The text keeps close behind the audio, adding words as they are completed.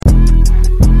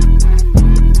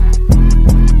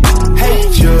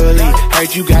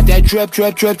if you got that drip,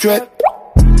 drip, drip, drip.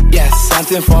 Yes,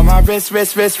 something for my wrist,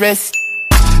 wrist, wrist, wrist.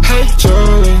 Hey,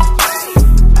 Charlie.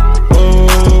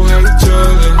 Oh, hey,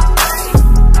 Charlie.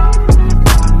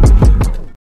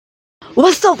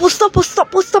 What's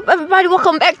up, everybody?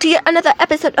 Welcome back to yet another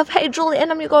episode of Hey Julie, and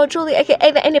I'm your girl Julie,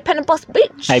 aka the Independent Boss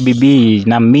Bitch. Hi bibi,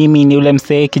 na mimi ni ule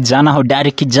msee kijana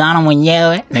hodari, kijana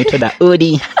mwenyewe naitwa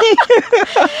Daudi.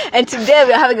 And today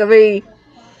we are having a very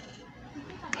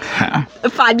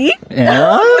funny,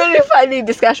 very funny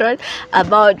discussion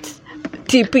about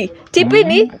TP. TP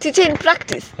ni teacher in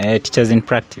practice. Teachers in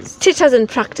practice. Teachers in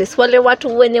practice. Wale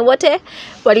watu wenye wote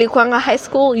walikuanga high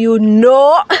school, you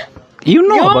know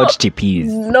about TPs.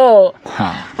 No.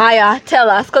 Haya, tell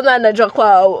us. Kwanza najua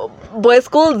kwa boys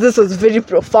school this was very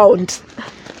profound.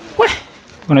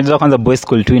 Unajua kwanza boys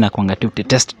school tu inakuanga tu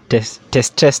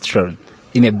testosterone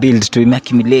imebuild to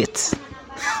accumulate.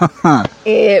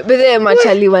 Bidhe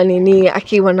machaliwa nini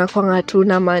akiwa nakuanga tu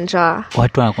na Manjaa.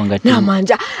 Watu wanakuanga tu na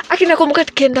Manjaa. Akina kumbuka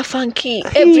tukienda funky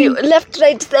every left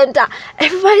right center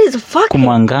everybody is fucking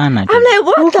kumwangana tu. I'm like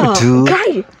what the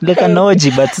guy like an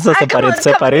OG but so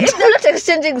separate. They're not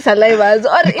exchanging salivas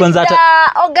or if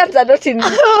organs are not in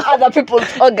other people's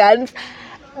organs.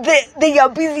 They are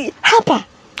busy hapa.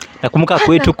 Nakumbuka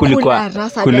kwetu kulikuwa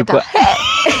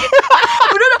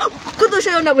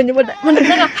Shona mwenye mwana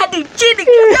hadi chini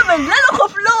kama lala kwa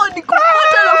floor ni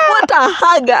kufuata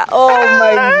haga. Oh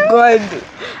my god,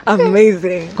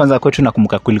 amazing. Kwanza kwetu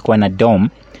nakumbuka kulikuwa na dome,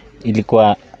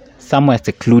 ilikuwa somewhere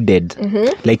secluded.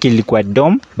 Like ilikuwa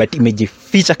dome but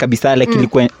imejificha kabisa, like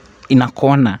ilikuwa ina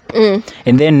corner.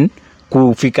 And then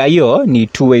kufika hiyo ni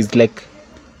two ways, like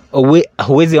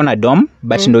huwezi ona dome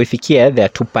but ndio ifikie, there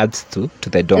are two paths to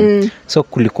the dome. So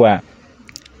kulikuwa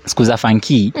siku za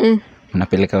funky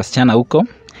unapeleka wasichana huko,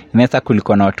 inaweza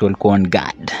kulikuwa na watu walikuwa on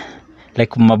guard,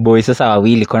 like maboy sasa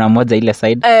wawili, kuna mmoja ile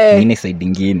side nyingine side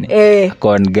nyingine ako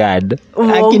on guard.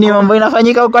 Lakini mambo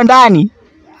inafanyika huko ndani,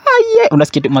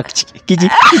 unasikia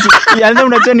kiji yaani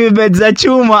unachana ni bed za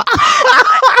chuma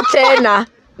tena.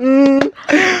 Mimi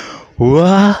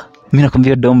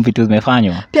nakwambia dom vitu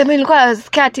zimefanywa. Pia mimi nilikuwa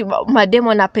nasikia ati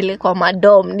mademo napelekwa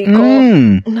madom, niko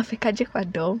unafikaje kwa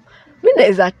dom? Mimi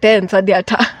naweza tense hadi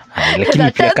hata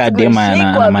lakini pia kadema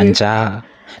na Manjaa.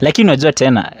 Lakini unajua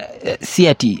tena si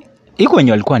ati iko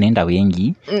wenye walikuwa wanaenda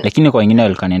wengi, lakini kwa wengine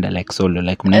walikuwa wanaenda like solo,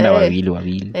 like mnaenda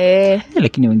wawili.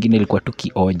 Lakini wengine ilikuwa tu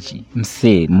kioji.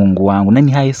 Msee, Mungu wangu,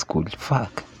 nani high school?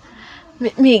 Fuck.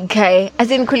 Mi guy,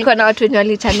 as in kulikuwa na watu wenye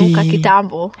walitanuka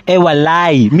kitambo.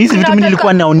 Walai, mimi si vitu mimi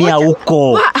nilikuwa naonia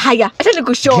huko. Haya, acha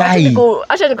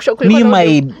nikushow kulikuwa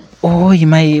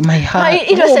my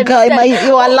heart.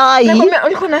 My walai.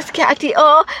 Ulikuwa nasikia ati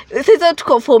sasa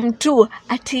tuko form 2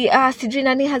 ati sijui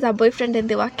nani has a boyfriend and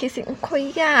they were kissing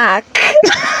koyak.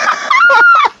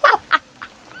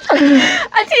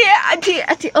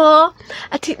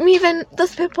 ati me, even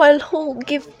those people who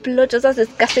give blowjobs as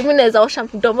disgusting. Mimi naweza osha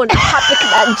mdomo na happy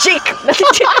magic.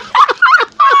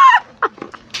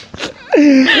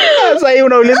 Sasa hii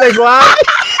unauliza iko wapi?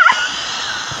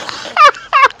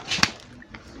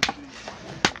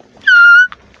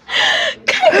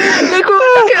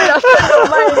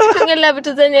 Kwenye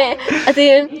vitu zenye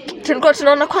ati tulikuwa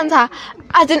tunaona kwanza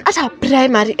as in at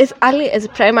primary, as early as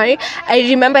primary. I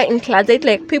remember in class 8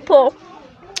 like people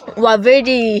were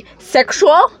very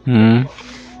sexual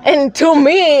and to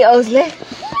me I was like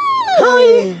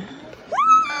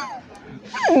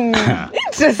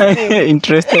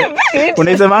interesting.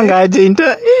 Unasemanga aje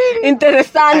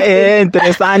interessante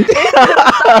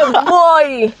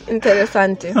boy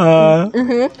interessante.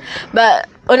 But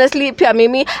honestly pia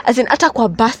mimi as in hata kwa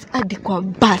bus hadi kwa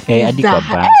bus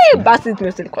bus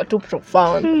zilikuwa too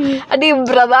profound. Hadi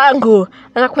brother wangu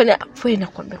anakwenda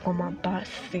kwenda kwa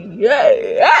mabasi.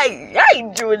 Hey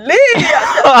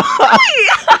Julia.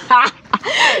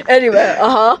 Anyway,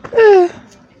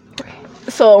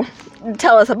 so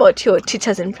tell us about your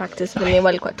teachers in practice. When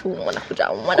walikuwa tu wanakuja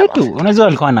unajua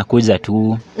walikuwa wanakuja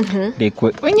tu like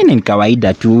wengine ni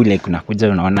kawaida tu, like unakuja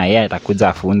unaona yeye atakuja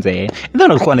afunze, ndio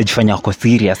walikuwa wanajifanya wako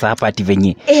serious hapa ati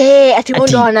venye ati wao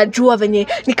ndio wanajua venye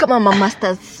ni kama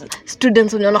masters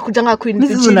students wanakuja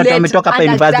kuinvigilate, wametoka hapa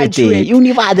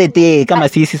university kama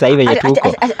sisi sasa hivi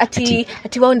tuko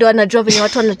ati wao ndio wanajua venye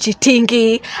watu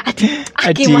wanachitingi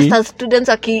ati masters students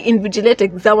invigilate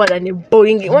exam na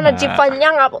boing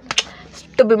wanajifanyanga hapo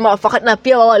to be motherfucker. Na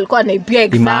pia wao walikuwa wanaibia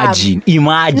exam.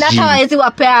 Imagine. Na hata hawezi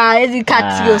wapea, hawezi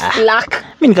cut your slack.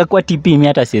 Mimi nikakuwa TP, mimi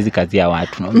hata siwezi kazi ya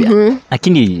watu naambia.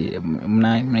 Lakini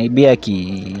mnaibia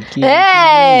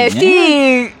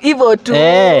si hivyo tu.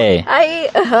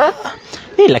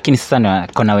 Lakini sasa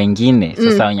kuna wengine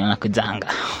sasa wenye wanakujanga.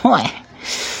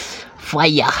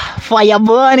 fire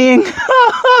burning.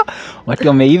 Watu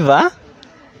wameiva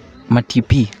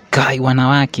matipi kai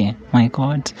wanawake, my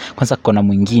god. Kwanza kuna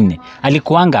mwingine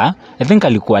alikuanga, I think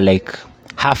alikuwa like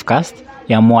half caste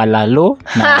ya mwalalo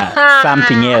na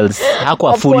something else.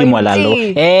 Hakuwa fully mwalalo.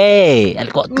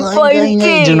 Alikuwa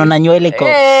juno na nywele ko.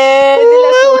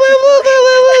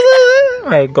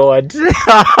 My god.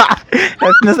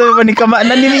 Nasema ni kama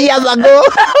na nilianza go.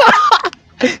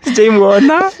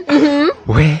 Sijamuona.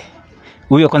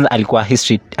 Huyo kwanza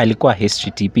alikuwa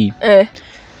history TP.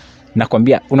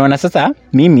 Nakwambia unaona sasa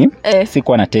mimi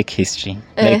sikuwa na take history.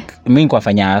 Like mimi nilikuwa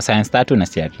science 3 na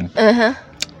CRE.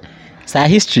 Saa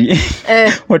history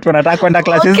watu wanataka kwenda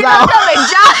classes zao.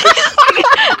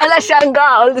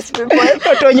 Anashangaa all these people.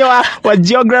 Watu wenye wa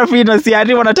geography na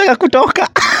CRE wanataka kutoka.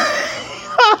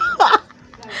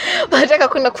 Wanataka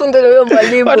kuna kundi na huyo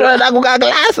mwalimu. Watu wanataka kukaa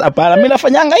class. Hapana, mimi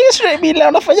nafanyanga history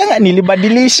bila nafanyanga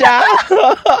nilibadilisha.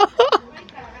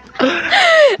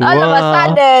 All of a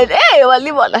sudden,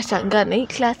 walimu wanashangaa na hii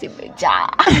class imejaa.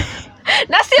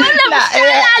 Na siona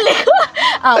mshale.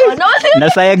 Na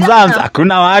saa exams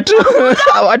hakuna watu.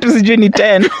 Watu sijui ni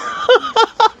 10.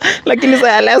 Lakini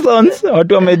saa lessons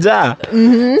watu wamejaa.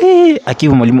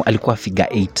 Akiwa mwalimu alikuwa figure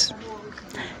 8.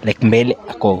 Like mbele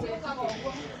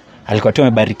alikuwa tu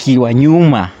amebarikiwa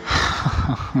nyuma.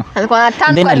 Alikuwa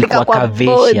anataka kwa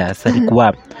kavesha,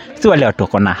 alikuwa si wale watu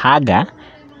wako na haga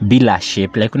bila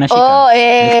shape like unashika.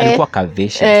 Alikuwa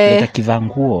kavesha, like akivaa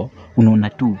nguo unaona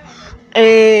tu.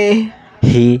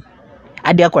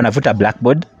 Hadi yako anavuta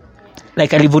blackboard.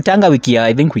 Like alivutanga wiki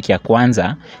ya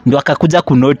kwanza ndio akakuja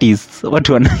ku notice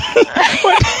watu wana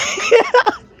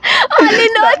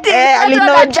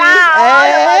alinotice.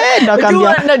 Ndio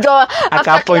akaambia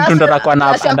akapoint ndo atakuwa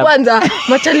na kwanza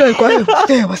machali walikuwa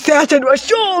wasiacha ni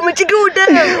show umechikiude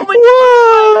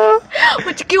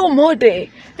umechikiu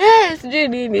mode. Sijui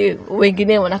nini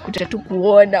wengine wanakuja tu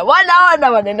kuona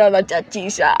wanaenda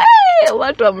wanachachisha.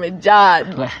 Watu wamejaa.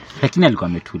 Lakini alikuwa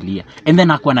ametulia and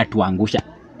then hakuwa anatuangusha.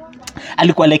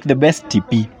 Alikuwa like the best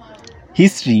TP.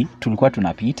 History tulikuwa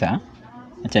tunapita.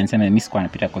 Acha niseme mimi sikuwa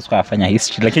napita kwa sababu afanya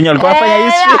history lakini alikuwa afanya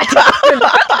history.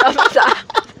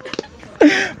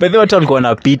 But watu walikuwa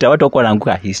wanapita, watu walikuwa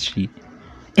wanaanguka history.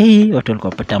 Watu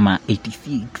walikuwa pata ma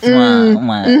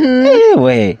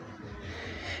 86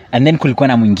 and then kulikuwa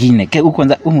na mwingine huko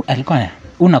kwanza alikuwa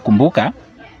unakumbuka,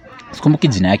 sikumbuki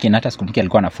jina yake na hata sikumbuki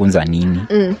alikuwa anafunza nini.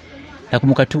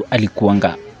 Nakumbuka tu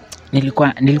alikuanga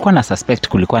nilikuwa na suspect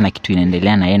kulikuwa na kitu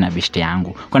inaendelea na yeye na beshte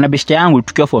yangu. Kuna beshte yangu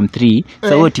tukiwa form 3,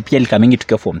 sasa wote TP alikamingi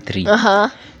tukiwa form 3.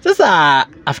 Sasa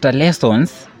after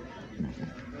lessons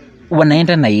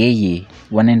wanaenda na yeye,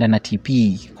 wanaenda na TP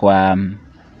kwa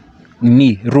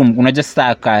room. Unajua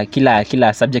sasa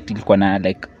kila subject ilikuwa na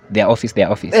like their office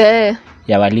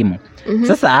ya walimu.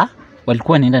 Sasa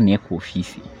walikuwa wanaenda naye kwa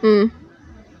ofisi.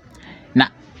 Na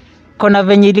kuna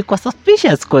venye ilikuwa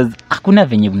suspicious cause hakuna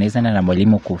venye unaweza na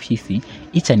mwalimu kwa ofisi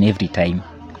each and every time.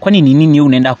 Kwani ni nini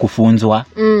unaenda kufunzwa?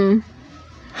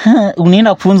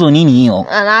 Unaenda kufunzwa nini hiyo?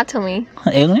 Anatomy.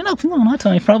 Unaenda kufunzwa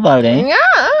anatomy probably. Yeah.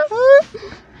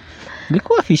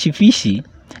 Ilikuwa fishy.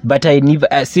 But I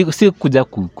never si kuja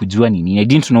kujua nini. I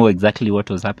didn't know exactly what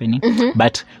was happening.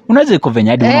 But unaweza iko venye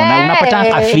hadi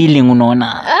unapata a feeling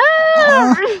unaona.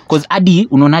 Cause hadi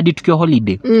unaona hadi tukiwa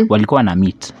holiday walikuwa na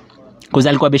meet. Cause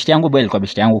alikuwa beshte yangu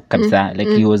kabisa.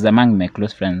 Like he was among my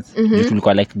close friends.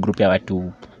 Tulikuwa like group ya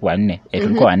watu 4.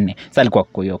 Tulikuwa 4. Sasa alikuwa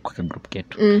kwa hiyo group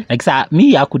ketu. Like sasa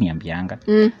mimi hakuniambianga.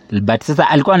 But sasa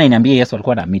alikuwa ananiambia Yesu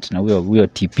alikuwa na meet na huyo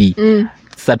TP.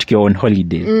 Sasa tukiwa on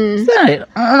holiday. Sasa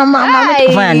mama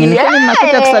kufanya nini? Kwani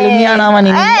mnakuja kusalimiana ama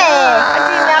nini?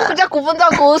 Nakuja kufunza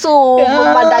kuhusu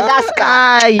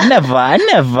Madagascar.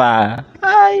 Never.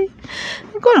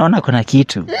 Niko naona kuna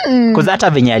kitu. Because hata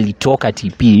venye alitoka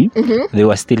TP, they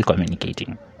were still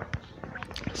communicating.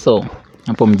 So,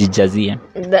 hapo mjijazie.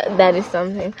 That is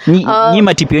something.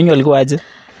 Nyima TP wenyewe walikuwa aje?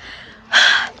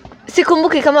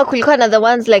 Sikumbuki kama kulikuwa na the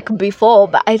ones like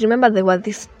before, but I remember there were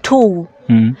these two.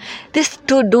 These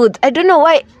two dudes. I don't know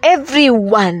why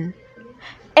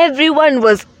everyone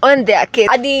was on their case.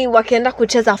 Hadi wakienda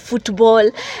kucheza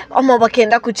football ama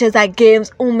wakienda kucheza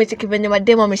games, umecheki venye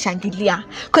mademo wameshangilia.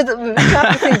 Because we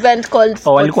have this event called Sports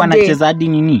Day. Walikuwa wanacheza hadi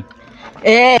nini?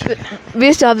 We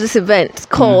used to have this event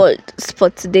called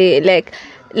Sports Day.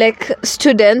 Like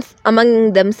students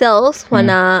among themselves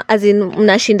as in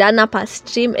mnashindana per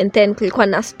stream, and then kulikuwa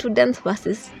na students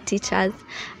versus teachers,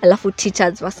 alafu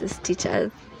teachers versus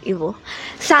teachers hivyo.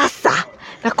 Sasa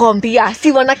nakwambia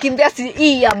si wanakimbia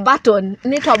hii ya baton,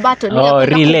 inaitwa baton,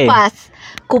 relay.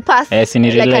 Kupass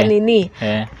Like nini.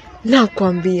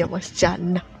 Nakwambia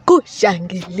wasichana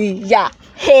kushangilia.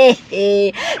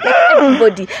 Like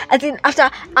everybody. As in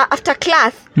after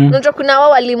class, unajua kuna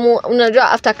walimu,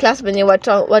 unajua after class wenye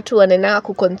watu wanaenda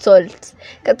ku-consult.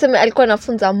 Kaseme alikuwa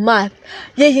anafunza math.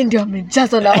 Yeye ndio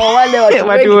amejazwa na wale watu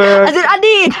wengi. As in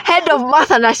hadi head of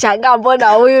math anashangaa mbona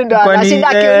huyu ndo anashinda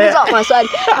akiulizwa maswali.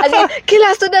 As in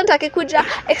kila student akikuja,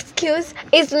 excuse,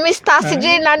 is Mr.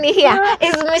 sijui nani here?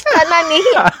 Is Mr. nani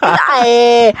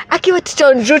here? Akiwa teacher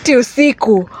on duty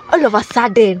usiku, all of a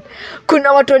sudden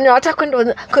kuna watu wenye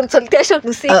watakwenda consultation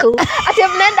usiku. Ati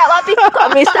mnaenda wapi? Kwa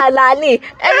Mr. nani?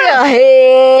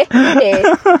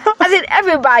 As in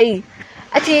everybody.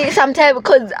 Ati sometimes,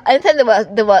 because I think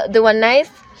they were nice,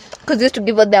 because they used to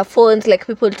give out their phones, like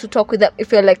people to talk with them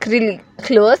if you're like really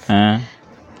close.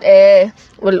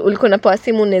 Ulikuwa unapewa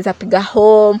simu unaweza piga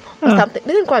home or something.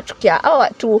 Nilikuwa chukia hao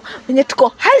watu wenye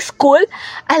tuko high school,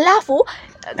 alafu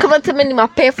kama tuseme ni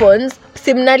payphones,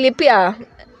 simnalipia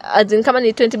as in kama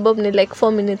ni 20 bob ni like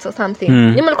 4 minutes or something.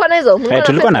 Ni mlikuwa na hizo?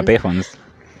 Tulikuwa na payphones.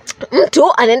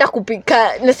 Mtu anaenda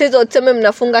kupika na sasa tuseme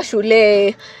mnafunga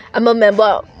shule ama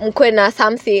mmeambiwa mkwe na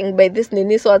something by this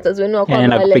nini, so wazazi wenu wako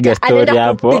wanapiga story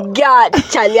hapo, piga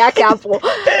chali yake hapo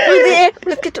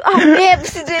msikitu babe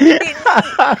sijui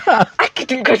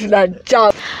akitunga tuna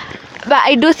job. But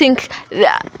I do think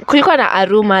kulikuwa na a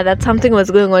rumor that something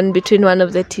was going on between one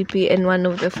of the TP and one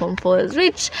of the Form 4s,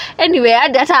 which anyway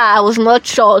I was not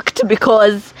shocked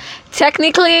because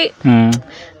technically there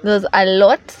was a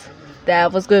lot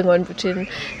that was going on between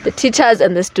the teachers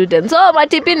and the students. So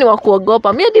matipi ni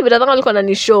wakuogopa. Mimi hadi vitatanga walikuwa na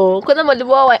nishow. Kwanza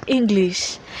mwalimu wao wa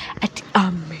English ati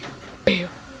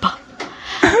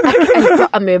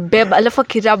amebeba alafu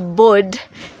kirap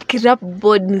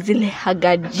board ni zile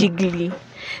hagajigli.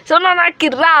 So naona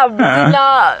kirap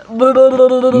zina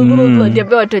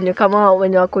ndio watu wenye kama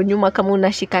wenye wako nyuma kama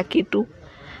unashika kitu.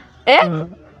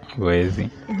 Huwezi.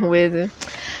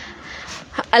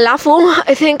 Alafu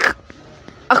I think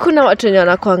hakuna watu wenye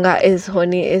wanakuanga as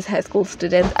horny as high school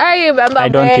students. I remember I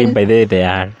don't think by they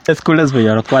are. The schoolers wenye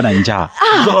wanakuwa na njaa.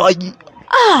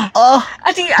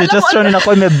 Ati just trying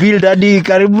inakuwa imebuild hadi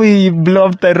karibu blow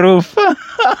up the roof.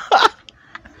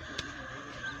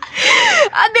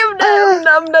 Hadi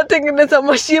mnatengeneza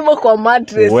mashimo kwa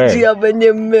mattress juu ya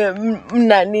benye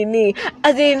mna nini.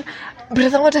 As in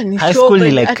high school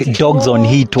ni like dogs on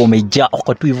heat wamejaa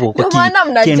wako tu hivyo kwa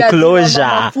enclosure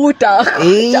mafuta.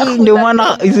 Ndio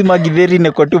maana hizi magidheri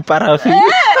ni kwa tu paraffin.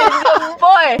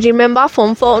 Remember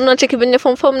Form 4 unacheki venye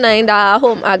Form 4 mnaenda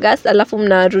home August alafu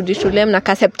mnarudi shule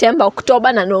mnaka September,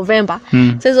 October na November.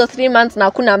 So hizo 3 months na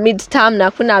hakuna midterm na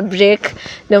hakuna break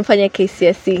na mfanye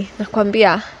KCSE.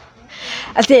 Nakwambia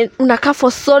ati unakaa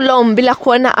for so long bila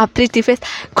kuona a pretty face.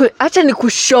 Acha ni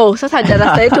kushow sasa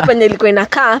darasa yetu penye ilikuwa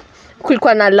inakaa,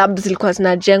 kulikuwa na labs zilikuwa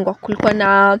zinajengwa, kulikuwa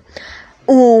na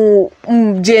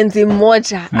mjenzi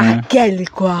mmoja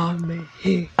alikuwa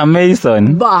Amazon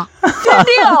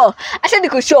ndio acha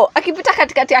nikushow akipita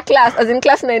katikati ya class, as in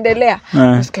class inaendelea,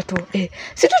 nasikia tu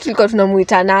sisi tulikuwa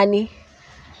tunamuita nani,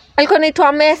 alikuwa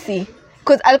anaitwa Messi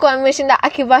because alikuwa ameshinda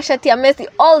akivaa shati ya Messi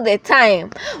all the time.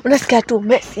 Unasikia tu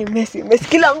Messi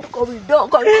kila mtu kwa video.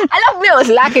 I love me was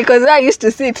lucky because I used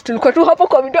to sit tulikuwa tu hapo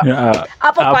kwa video.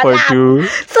 Hapo tu.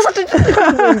 Sasa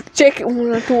check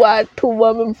unatu watu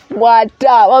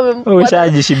wamemfuata.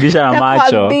 Ushajishibisha na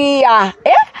macho.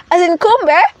 As in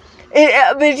kumbe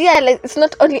but yeah, like it's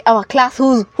not only our class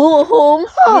whom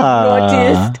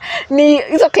noticed. Ni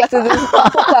hizo classes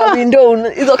kwa window,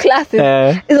 hizo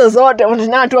classes hizo zote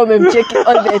wanataka tu wamemcheki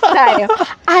all the time.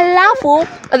 Alafu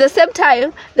at the same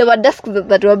time there were desks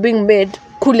that were being made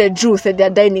kule juu at their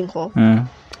dining hall.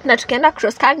 Na tukienda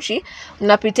cross country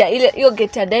mnapitia ile hiyo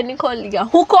gate ya dining hall ya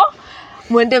huko,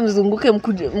 mwende mzunguke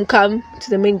mkam to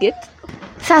the main gate.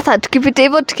 Sasa tukipita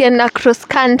hivyo tukienda cross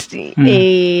country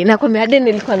na kwa miadi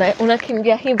nilikuwa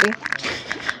unakimbia hivi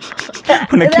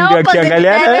unakimbia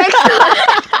kiangaliana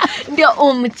ndio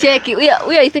umcheki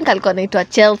huyo I think alikuwa anaitwa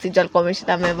Chelsea, ndio alikuwa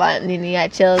ameshinda amevaa nini ya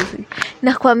Chelsea.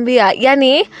 Nakwambia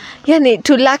yani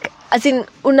to lack as in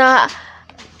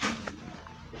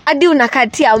hadi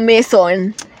unakatia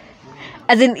Mason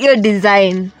as in your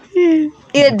design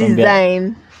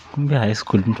kumbe high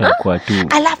school mtu alikuwa tu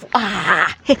alafu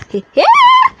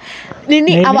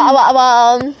nini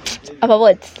aba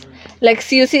what like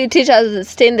so you see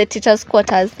teachers stay in the teachers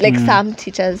quarters like some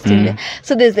teachers stay there.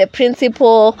 So there's the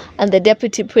principal and the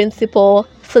deputy principal,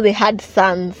 so they had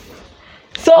sons.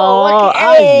 So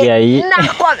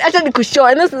acha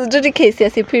nikushow, and this is during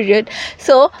KCSE period.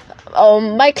 So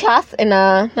my class and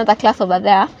another class over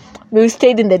there, we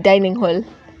stayed in the dining hall.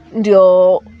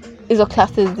 Ndio hizo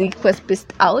classes zilikuwa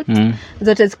spaced out.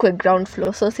 Zote zilikuwa ground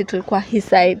floor. So si tulikuwa his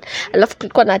side. Alafu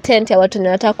tulikuwa na tent ya watu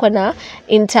wanataka kuwa na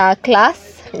interclass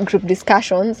group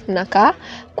discussions mnakaa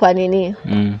kwa nini?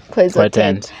 Kwa hizo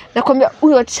tent. Nakwambia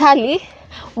huyo Charlie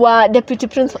wa deputy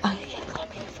principal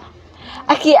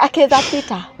akiweza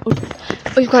pita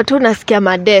ulikuwa tu unasikia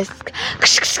madesk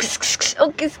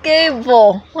ukisikia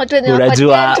hivyo watu wenye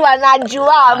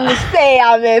wanajua msee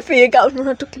amefika.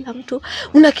 Unaona tu kila mtu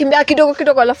unakimbia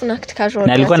kidogo alafu unakitika road.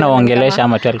 Na alikuwa anaongelesha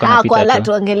ama tu alikuwa anapita tu?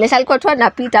 Alikuwa anaongelesha, alikuwa tu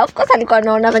anapita. Of course alikuwa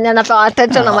anaona venye anapewa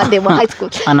attention na mademo high school.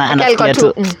 Alikuwa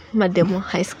tu mademo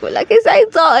high school lakini sasa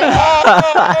hizo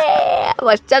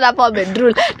wasichana hapo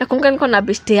wamedrul. Nakumbuka nilikuwa na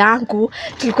beshte yangu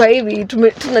tulikuwa hivi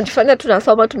tunajifanya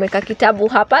tunasoma, tumeka kitabu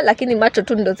hapa lakini macho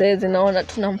tu ndo zinaona,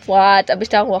 tunamfuata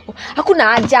beshte yangu wako hakuna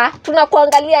haja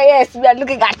tunakuangalia. Yes, we are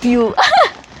looking at you.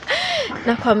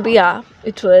 Nakwambia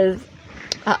it was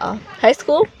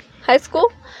high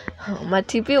school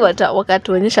matipi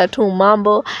wakatuonyesha tu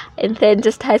mambo, and then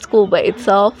just high school by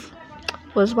itself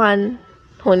was one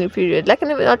honey period.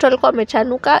 Lakini watu walikuwa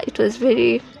wamechanuka, it was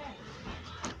very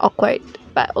awkward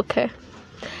but okay.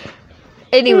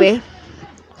 Anyway,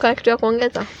 kwa kitu ya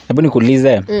kuongeza hebu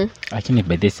nikuulize, lakini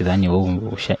by this sidhani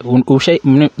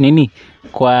nini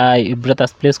kwa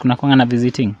brother's place kuna kwanga na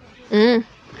visiting?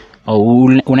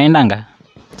 Unaendanga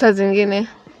saa zingine?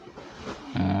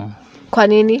 Kwa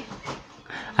nini?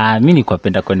 Mimi niko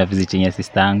napenda kwenda visiting ya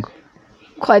sister yangu.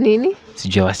 Kwa nini?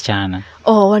 Sijui wasichana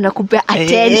wanakupea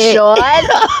attention.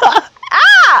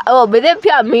 But then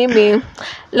pia mimi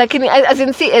lakini as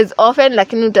in see as often,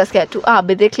 lakini utasikia tu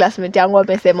but the classmate yangu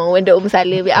amesema uende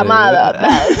umsalimie ama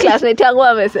classmate yangu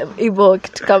amesema hivyo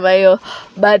kitu kama hiyo.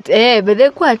 But but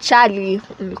then kwa Charlie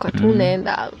nilikuwa tu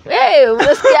naenda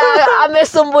unasikia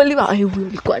amesumbuliwa, huyu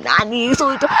alikuwa nani?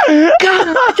 So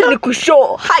kama acha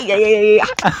nikushow haya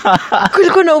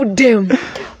kulikuwa na udem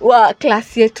wa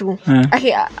class yetu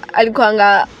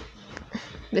alikuwa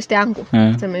best yangu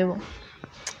sema hivyo.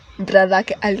 Brother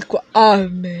yake alikuwa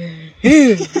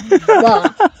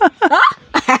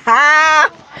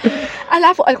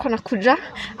alafu alikuwa anakuja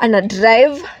ana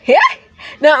drive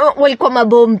na walikuwa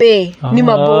mabombe ni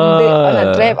mabombe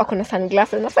ana drive akona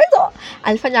sunglasses na sasa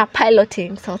alifanya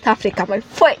piloting South Africa my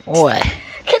friend.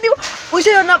 Can you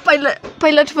usiona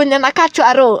pilot when yana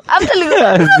kachwa ro? I'm telling you,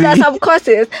 there are some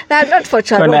courses that are not for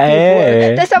charo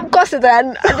people. There's some courses that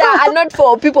are not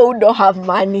for people who don't have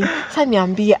money. Sasa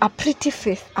niambie a pretty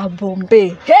face a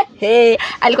bombe. Hey.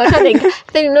 Alikuwa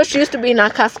then you know she used to be in a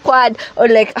car squad or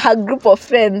like her group of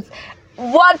friends.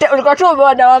 What ulikuwa tu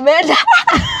umeona wameenda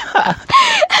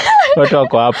watu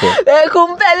wako hapo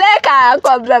kumpeleka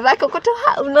kwa brother yake kuto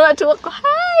unaona tu wako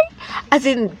hi as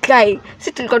in guy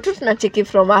si tulikuwa tu tunacheki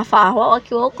from afar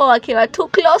wakiwa too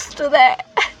close to the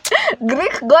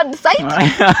Greek god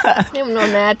site. Ni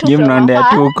mnaona tu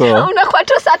unakuwa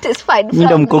tu satisfied.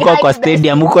 Ndio mkuko kwa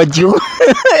stadium huko juu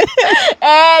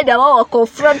na wao wako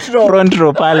front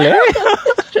row pale.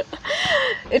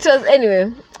 It was anyway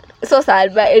so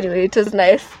sad but anyway it was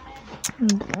nice.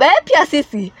 But pia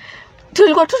sisi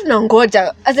tulikuwa tu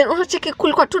tunangoja as in unacheki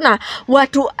kulikuwa tuna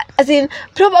watu as in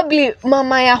probably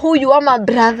mama ya huyu ama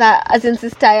brother as in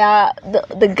sister ya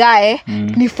the guy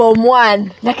ni form 1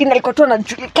 lakini alikuwa tu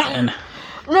anajulikana.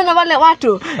 Unaona wale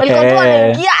watu walikuwa tu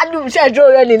wanaingia hadi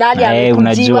mshajua yeye ni nani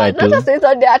amekujiwa. Na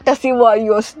sasa hata si wa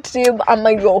your stream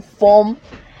ama your form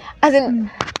as in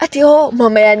ati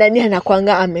mama ya nani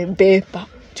anakuanga amebeba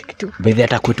kitu bedhi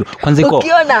hata kwetu kwanza iko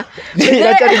ukiona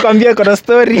acha nikwambie kuna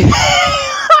story.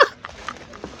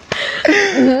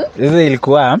 Sasa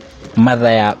ilikuwa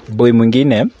mother ya boy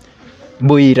mwingine,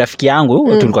 boy rafiki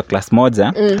yangu tulikuwa class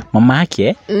moja. Mama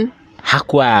yake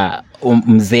hakuwa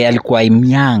mzee, alikuwa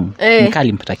myang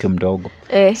nikali mpata kio mdogo.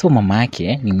 So mama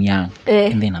yake ni myang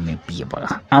and then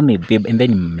amebeba and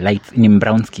then ni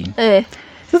brown skin.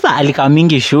 Sasa alikaa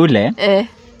mingi shule.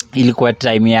 Ilikuwa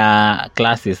time ya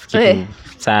classes kitu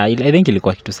I think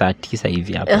ilikuwa kitu saa 9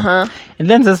 hivi hapo. And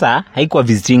then sasa haikuwa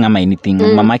visiting ama anything.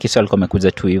 Mama yake sio alikuwa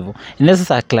amekuja tu hivyo. And then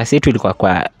sasa class yetu ilikuwa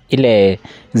kwa ile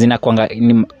zinakuanga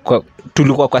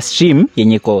tulikuwa kwa stream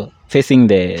yenye iko facing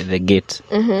the gate.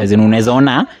 As in unaweza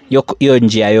ona hiyo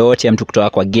njia yote ya mtu kutoka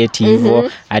kwa gate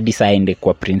hivyo hadi saa ende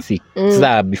kwa Prince.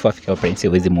 Sasa before fika kwa Prince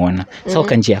huwezi muona. Sasa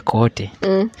kwa njia kote.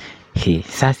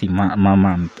 Sasa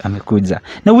mama amekuja.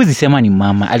 Na huwezi sema ni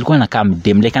mama, alikuwa anakaa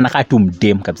mdem, like anakaa tu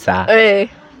mdem kabisa.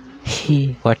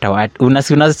 Watu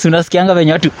unasikianga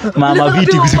venye watu mama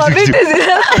viti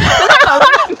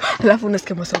alafu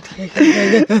unasikia masauti.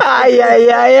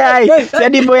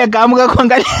 Sadi boya kaamka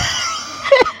kuangalia.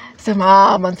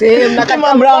 Sema manze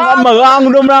mnakata mranga wangu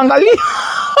ndo mrangalia.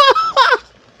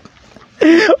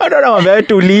 Wanaona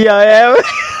wametulia wewe.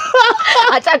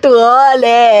 Acha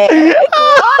tuole.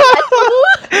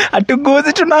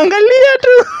 Hatuguzi tunaangalia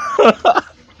tu.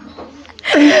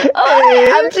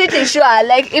 I'm pretty sure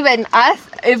like even us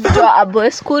if to a boy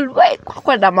school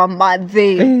kwa na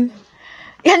mamadhe.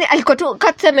 Yani alikuwa tu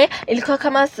katseme ilikuwa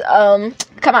kama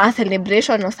a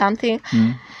celebration or something.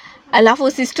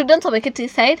 Alafu si students wameketi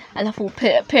side, alafu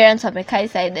parents wamekaa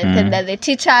side, and then the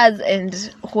teachers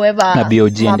and whoever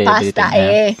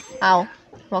pastor au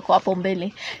wako hapo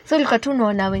mbele. So ilikuwa tu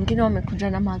unaona wengine wamekuja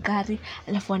na magari,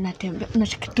 alafu wanatembea,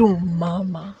 unashikitu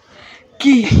mama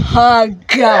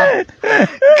kihaga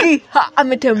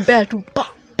ametembea tu pa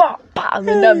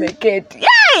ameenda ameketi.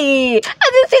 Yay!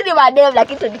 Asisi ni madem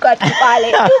lakini tulikuwa tu pale.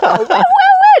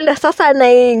 Wewe na sasa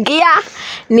anaingia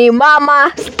ni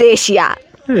mama Stacia.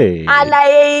 Hey.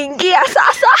 Anaingia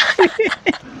sasa.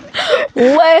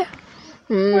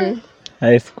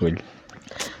 High school.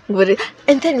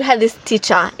 And then we had this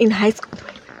teacher in high school.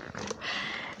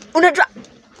 Unajua,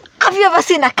 have you ever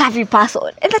seen a curvy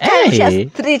person? At the time she has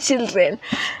 3 children.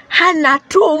 Hana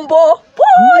tumbo.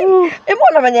 Boy.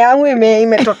 Mbona manya yangu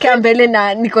imetokea mbele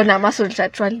na niko na muscle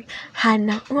naturally.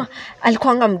 Hana.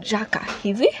 Alikuanga mjaka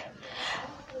hivi.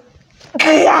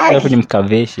 Alafu ni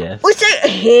mkavesha.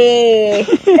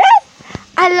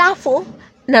 Alafu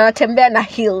na natembea na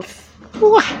heels.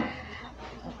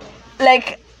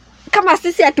 Like kama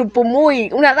sisi hatupumui,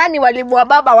 unadhani walimu wa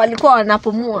baba walikuwa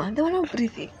wanapumua? They were not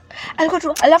breathing. Alikuwa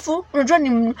tu, alafu unajua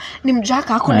ni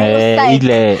mjaka kuna hiyo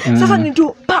side. Sasa ni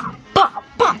tu pa.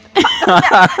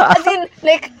 As in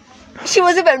like she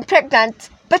was even pregnant,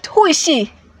 but who is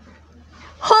she?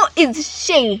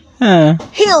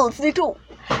 Heels ni tu.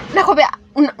 Nakwambia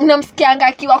unamsikianga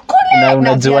akiwa kule na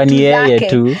unajua ni yeye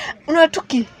tu.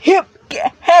 Unatuki hip.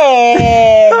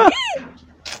 Hey.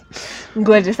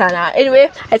 Good sana. Anyway,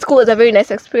 high school was a very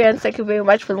nice experience. Thank you very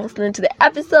much for listening to the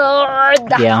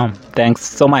episode. Yeah,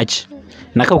 thanks so much.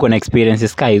 Naka uko na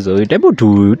experiences ka hizo. Hebu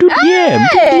tu DM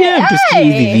tusikie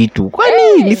hizi vitu.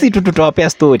 Kwani nisi tutawapea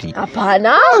story?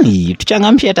 Hapana.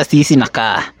 Tuchangamshe hata sisi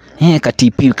naka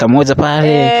katipi kamoja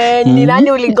pale. Ni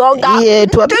nani uligonga?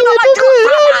 Tuapige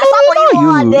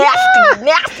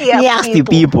nasty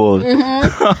people.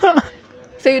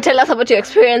 So you tell us about your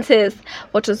experiences.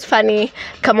 What was funny?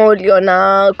 Kama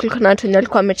uliona kulikuwa na watu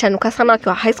walikuwa wamechanuka sana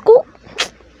wakiwa high school.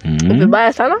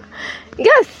 Vibaya sana.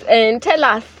 Yes, and tell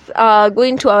us. Go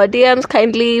into our DMs.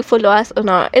 Kindly follow us on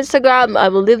our Instagram. I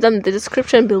will leave them in the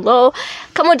description below.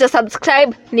 Come on, just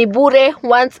subscribe. Ni bure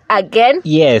once again.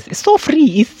 Yes, it's so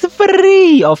free. It's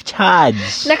free of charge.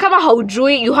 Na kama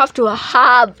haujui, you have to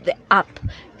have the app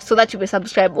so that you may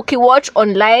subscribe. Okay, watch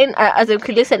online as you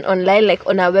can listen online, like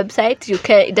on our website. You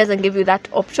can. It doesn't give you that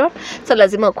option. So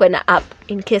lazima ukuwe na app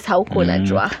in case hauko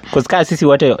unajua. Because kama sisi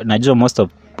wote najua most of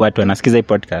watu wanasikiza hii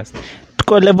podcast.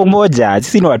 Tuko level moja.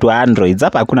 Sisi ni watu wa Androids.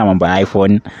 Hapa hakuna mambo ya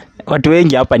iPhone. Watu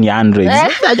wengi hapa ni Androids.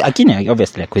 Lakini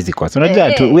obviously kwezi kwa. So unajua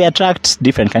we attract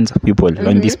different kinds of people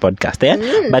on this podcast,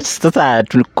 But sasa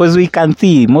because we can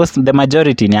see the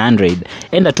majority ni Android.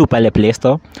 Enda tu pale Play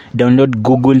Store, download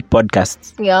Google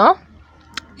Podcasts. Yeah.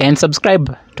 And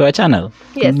subscribe to our channel.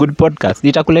 Yes. Good podcast.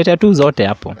 Itakuletea tu zote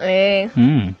hapo.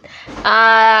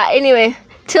 Anyway,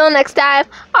 till next time.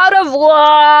 Au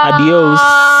revoir. Adios.